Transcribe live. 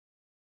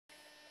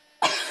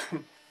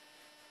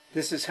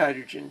This is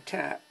hydrogen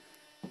tap.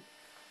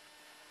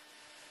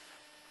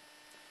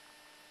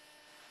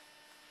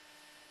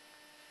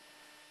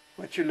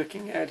 What you're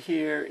looking at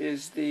here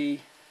is the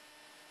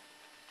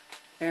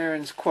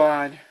Aaron's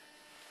quad.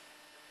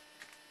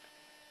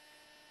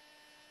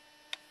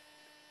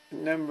 A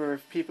number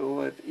of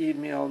people have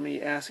emailed me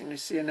asking to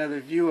see another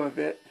view of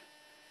it,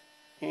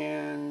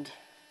 and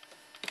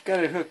I've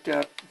got it hooked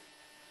up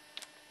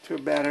to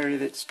a battery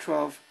that's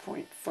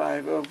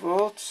 12.50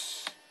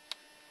 volts,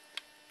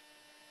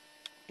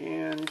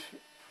 and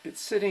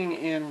it's sitting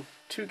in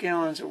 2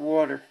 gallons of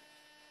water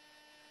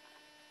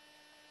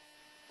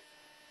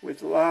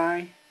with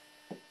lye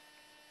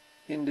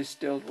in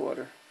distilled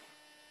water.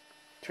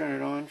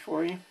 Turn it on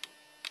for you.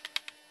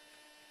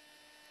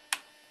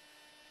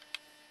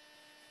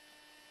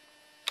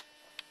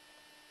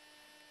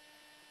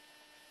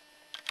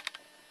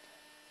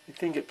 I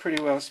think it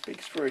pretty well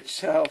speaks for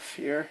itself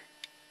here.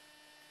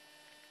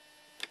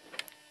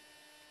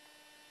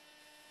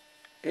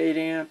 8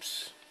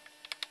 amps,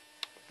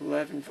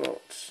 11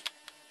 volts.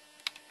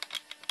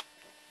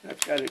 I've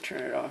got to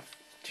turn it off.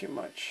 Too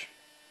much.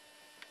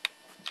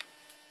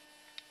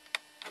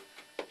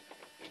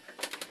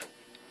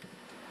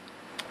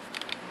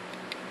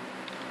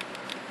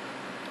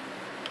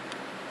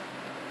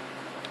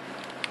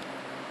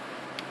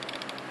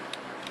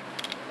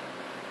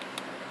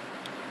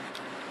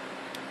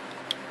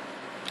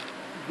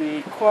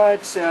 The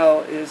quad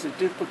cell is a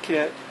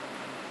duplicate,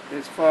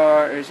 as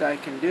far as I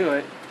can do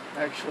it.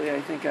 Actually, I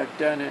think I've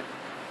done it,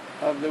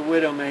 of the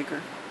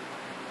Widowmaker.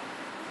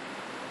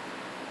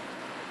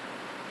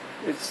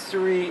 It's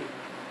 3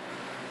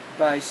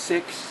 by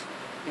 6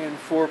 and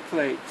 4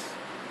 plates.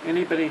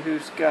 Anybody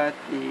who's got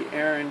the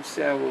Aaron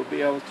cell will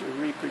be able to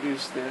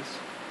reproduce this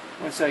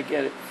once I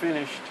get it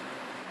finished.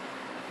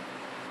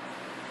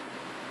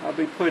 I'll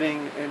be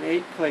putting an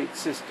 8-plate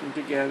system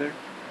together,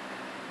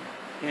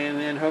 and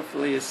then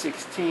hopefully a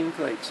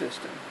 16-plate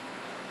system.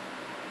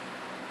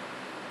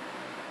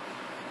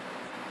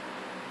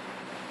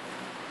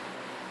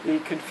 The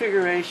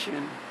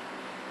configuration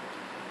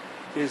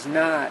is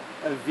not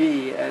a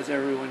V as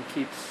everyone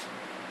keeps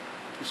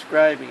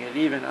describing it.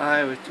 Even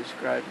I was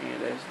describing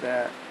it as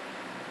that.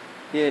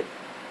 It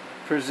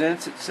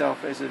presents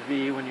itself as a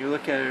V when you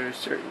look at it at a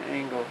certain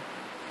angle,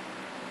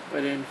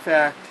 but in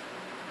fact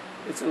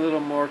it's a little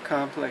more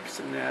complex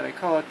than that. I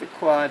call it the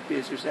quad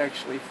because there's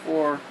actually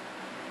 4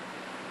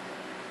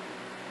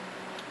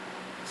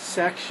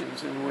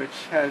 sections in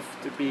which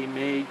have to be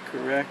made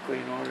correctly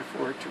in order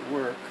for it to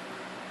work.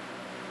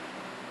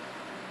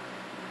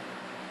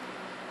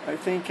 I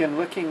think in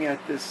looking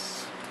at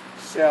this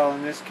cell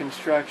and this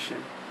construction,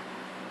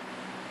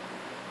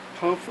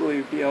 hopefully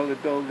we'll be able to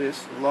build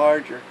this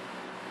larger.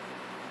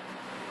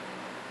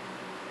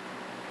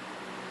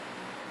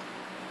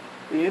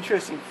 The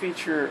interesting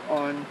feature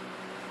on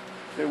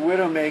the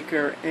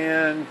Widowmaker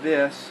and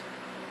this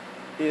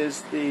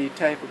is the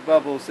type of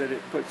bubbles that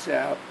it puts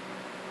out.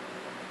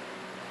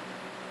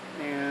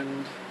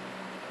 And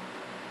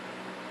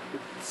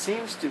it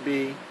seems to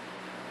be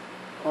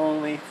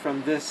only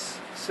from this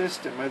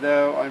system,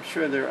 although I'm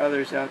sure there are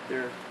others out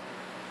there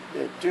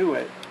that do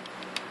it.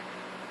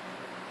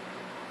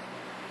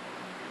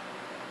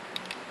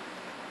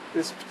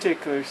 This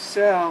particular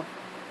cell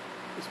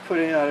is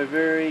putting out a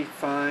very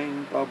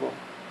fine bubble.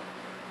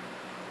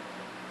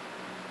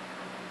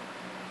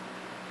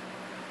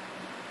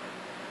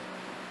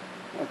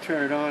 I'll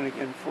turn it on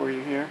again for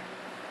you here.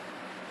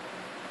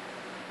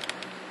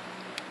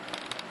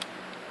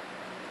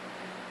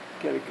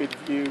 Get a good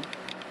view.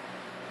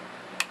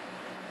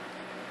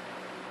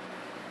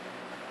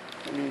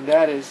 I mean,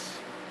 that is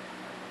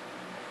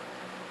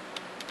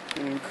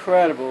an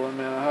incredible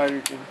amount of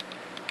hydrogen.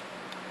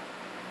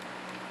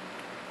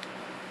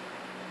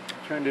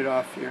 Turned it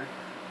off here.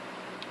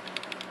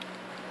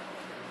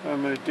 What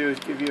I'm going to do is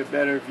give you a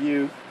better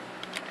view.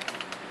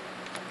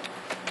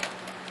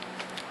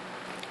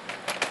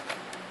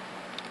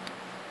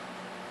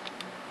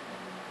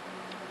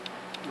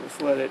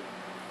 Just let it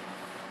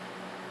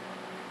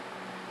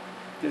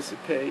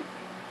dissipate.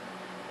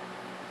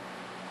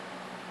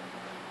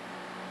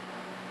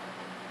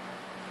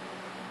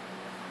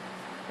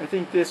 I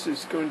think this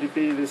is going to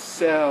be the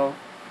cell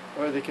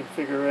or the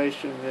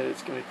configuration that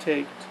it's going to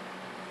take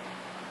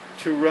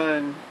to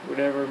run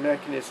whatever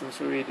mechanisms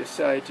we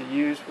decide to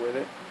use with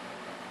it.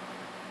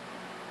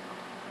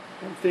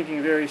 I'm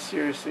thinking very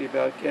seriously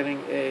about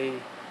getting a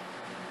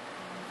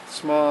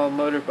small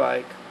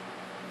motorbike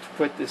to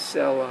put this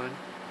cell on.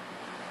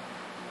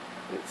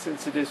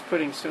 Since it is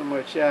putting so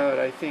much out,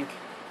 I think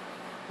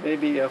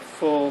maybe a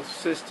full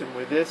system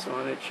with this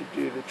on it should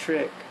do the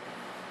trick.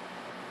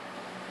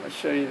 I'll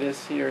show you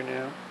this here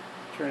now.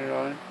 Turn it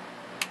on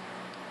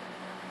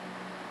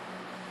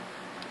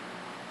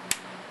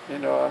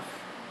and off.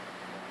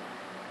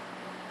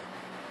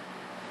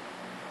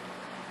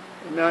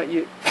 I'm not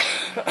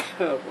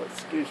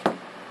excuse me.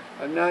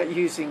 I'm not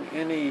using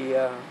any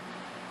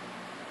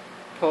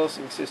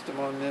pulsing system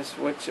on this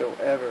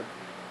whatsoever.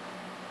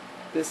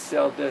 This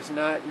cell does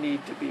not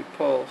need to be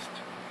pulsed.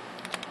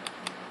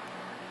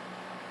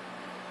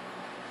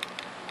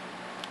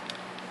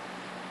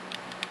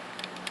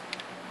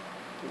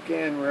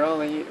 Again,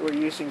 we're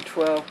using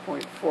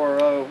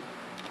 12.40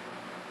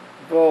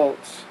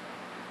 volts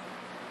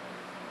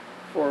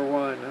for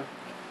one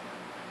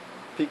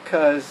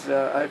because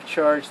I've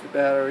charged the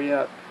battery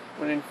up,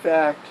 when in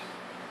fact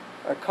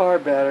a car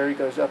battery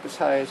goes up as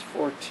high as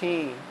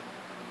 14.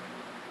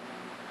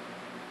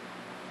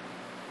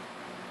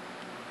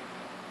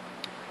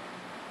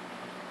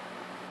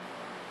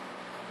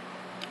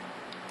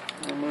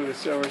 I'll move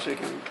this over so you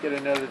can get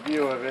another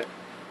view of it.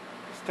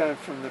 This time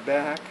from the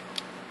back.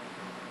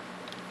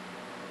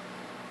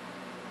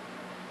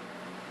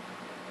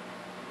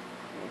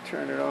 I'll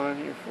turn it on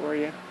here for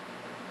you.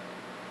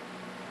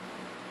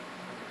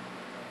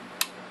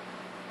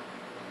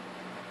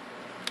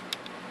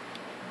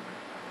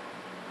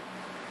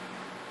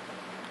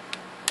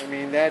 I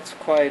mean, that's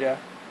quite a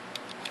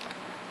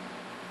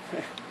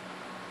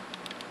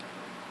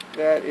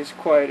that is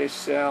quite a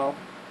cell.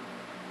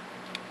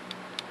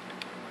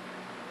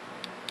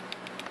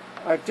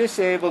 I've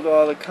disabled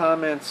all the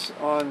comments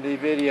on the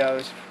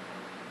videos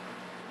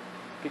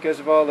because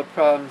of all the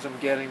problems I'm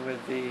getting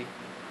with the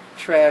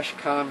trash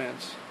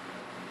comments.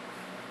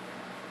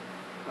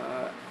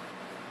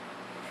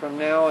 From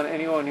now on,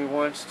 anyone who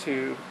wants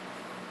to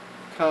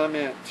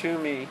comment to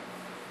me,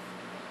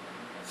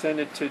 send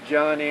it to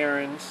John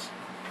Ahrens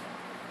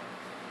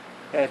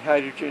at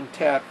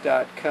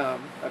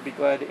hydrogentap.com. I'd be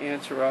glad to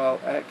answer all,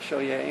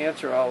 actually I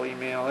answer all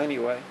email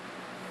anyway,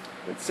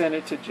 but send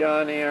it to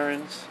John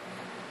Ahrens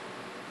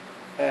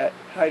at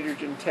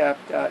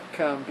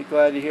hydrogentap.com. Be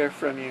glad to hear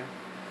from you.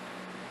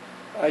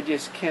 I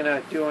just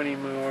cannot do any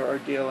more or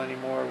deal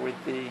anymore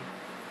with the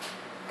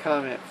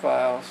comment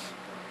files.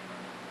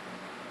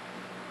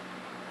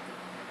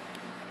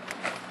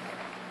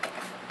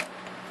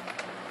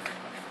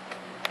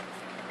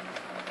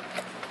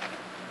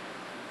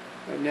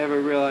 I never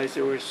realized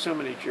there were so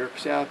many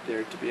jerks out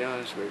there, to be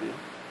honest with you.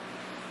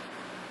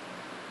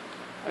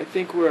 I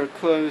think we're a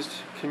closed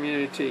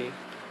community,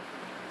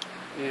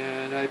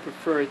 and I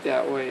prefer it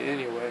that way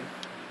anyway.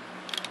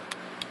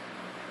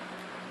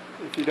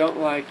 If you don't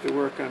like the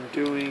work I'm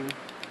doing,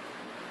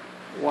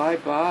 why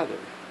bother?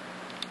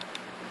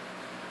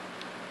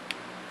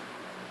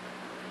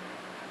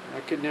 I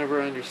could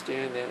never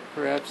understand that.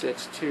 Perhaps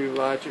that's too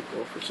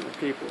logical for some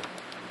people.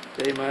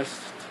 They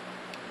must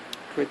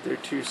put their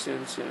 2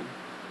 cents in.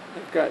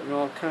 I've gotten met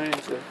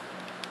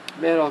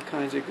all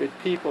kinds of good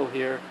people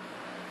here.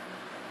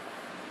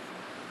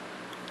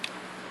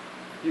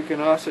 You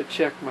can also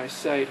check my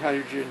site,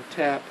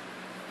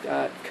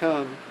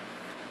 hydrogentap.com,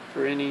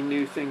 for any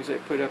new things I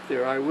put up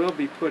there. I will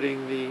be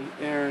putting the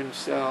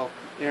Ahrens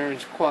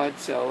quad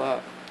cell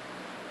up.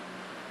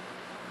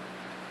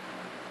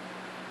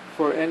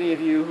 For any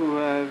of you who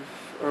are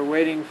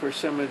waiting for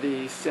some of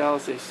the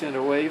cells they sent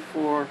away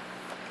for,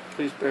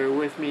 please bear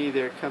with me.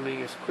 They're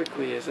coming as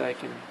quickly as I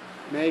can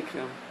make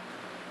them.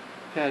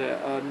 Had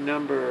a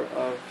number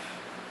of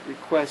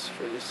requests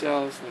for the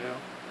cells now.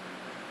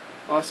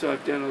 Also,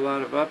 I've done a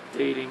lot of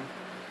updating,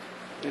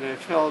 and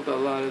I've held a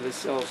lot of the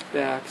cells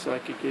back so I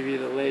could give you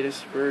the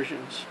latest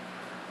versions.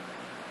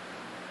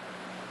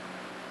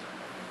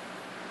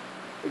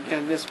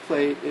 Again, this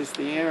plate is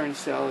the Ahrens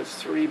cell. It's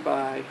 3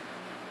 by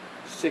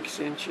 6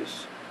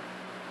 inches.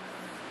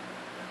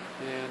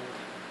 And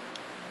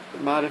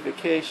the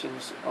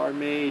modifications are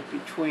made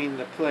between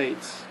the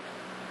plates.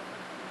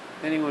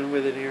 Anyone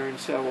with an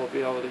Ahrens cell will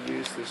be able to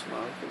use this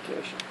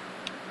modification.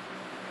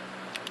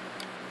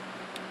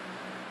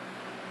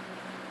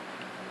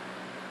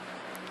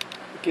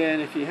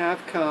 Again, if you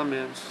have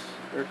comments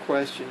or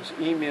questions,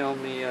 email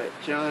me at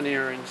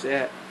johnahrens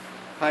at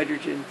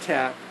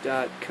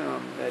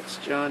hydrogentap.com. That's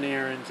John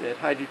Ahrens at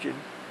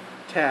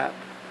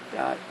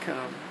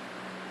hydrogentap.com.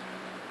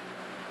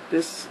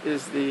 This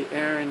is the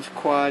Ahrens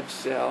quad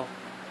cell,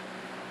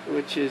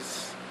 which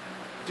is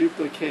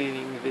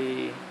duplicating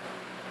the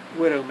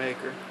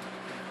Widowmaker.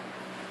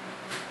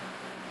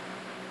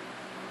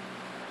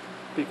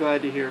 Be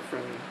glad to hear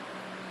from you.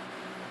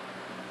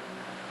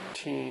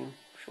 18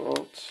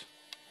 volts.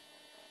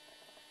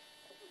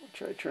 I'll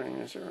try turning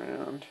this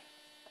around.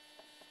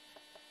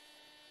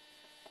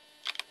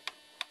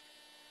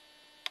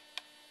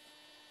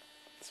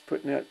 It's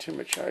putting out too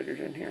much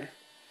hydrogen here.